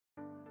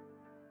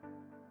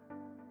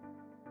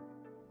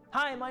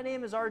Hi, my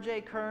name is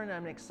RJ Kern, and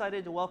I'm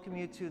excited to welcome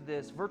you to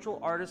this virtual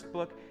artist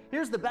book.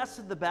 Here's the best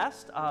of the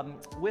best.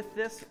 With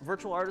this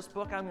virtual artist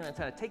book, I'm going to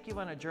kind of take you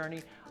on a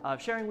journey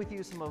of sharing with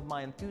you some of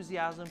my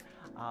enthusiasm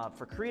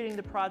for creating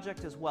the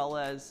project, as well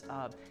as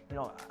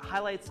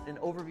highlights and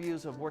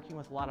overviews of working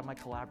with a lot of my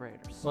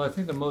collaborators. Well, I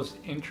think the most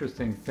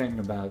interesting thing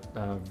about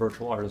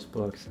virtual artist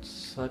books, it's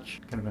such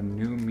kind of a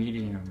new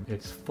medium.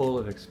 It's full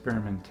of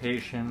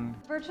experimentation.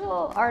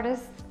 Virtual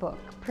artist book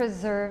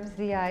preserves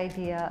the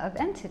idea of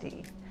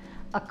entity,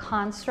 a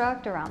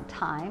construct around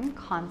time,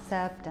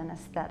 concept, and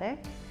aesthetic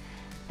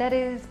that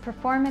is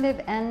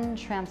performative and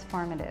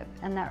transformative,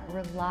 and that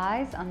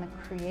relies on the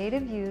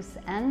creative use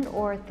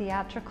and/or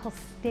theatrical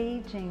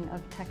staging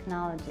of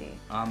technology.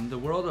 The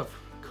world of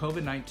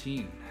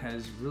COVID-19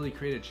 has really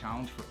created a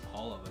challenge for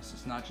all of us.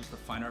 It's not just the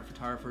fine art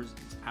photographers,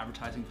 it's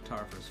advertising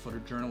photographers,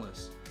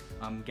 photojournalists,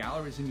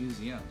 galleries and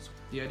museums.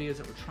 The idea is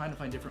that we're trying to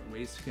find different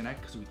ways to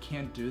connect because we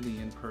can't do the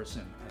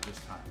in-person at this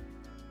time.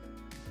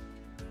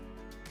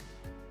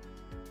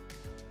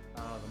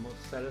 The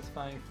most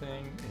satisfying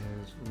thing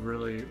is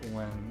really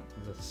when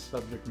the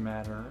subject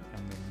matter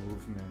and the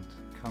movement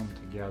come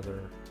together.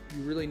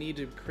 You really need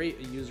to create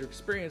a user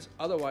experience,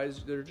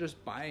 otherwise they're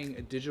just buying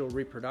a digital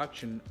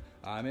reproduction.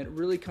 It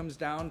really comes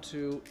down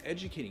to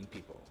educating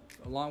people.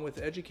 Along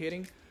with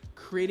educating,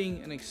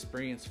 creating an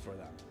experience for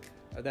them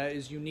that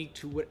is unique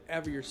to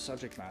whatever your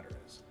subject matter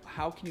is.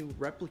 How can you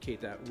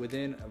replicate that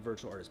within a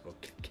virtual artist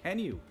book? Can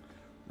you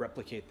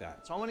replicate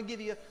that? So I want to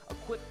give you a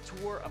quick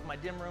tour of my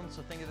dim room,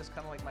 so think of this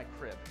kind of like my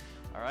crib,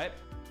 all right?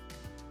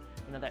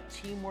 You know, that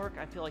teamwork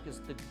I feel like is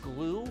the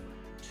glue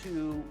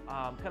to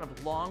kind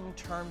of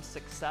long-term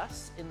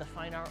success in the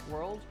fine art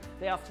world.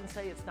 They often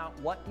say it's not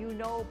what you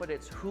know, but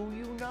it's who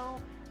you know.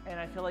 And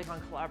I feel like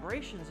on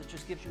collaborations, it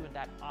just gives you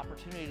that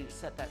opportunity to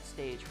set that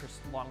stage for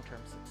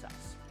long-term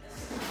success.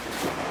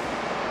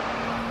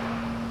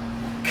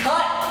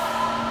 Cut!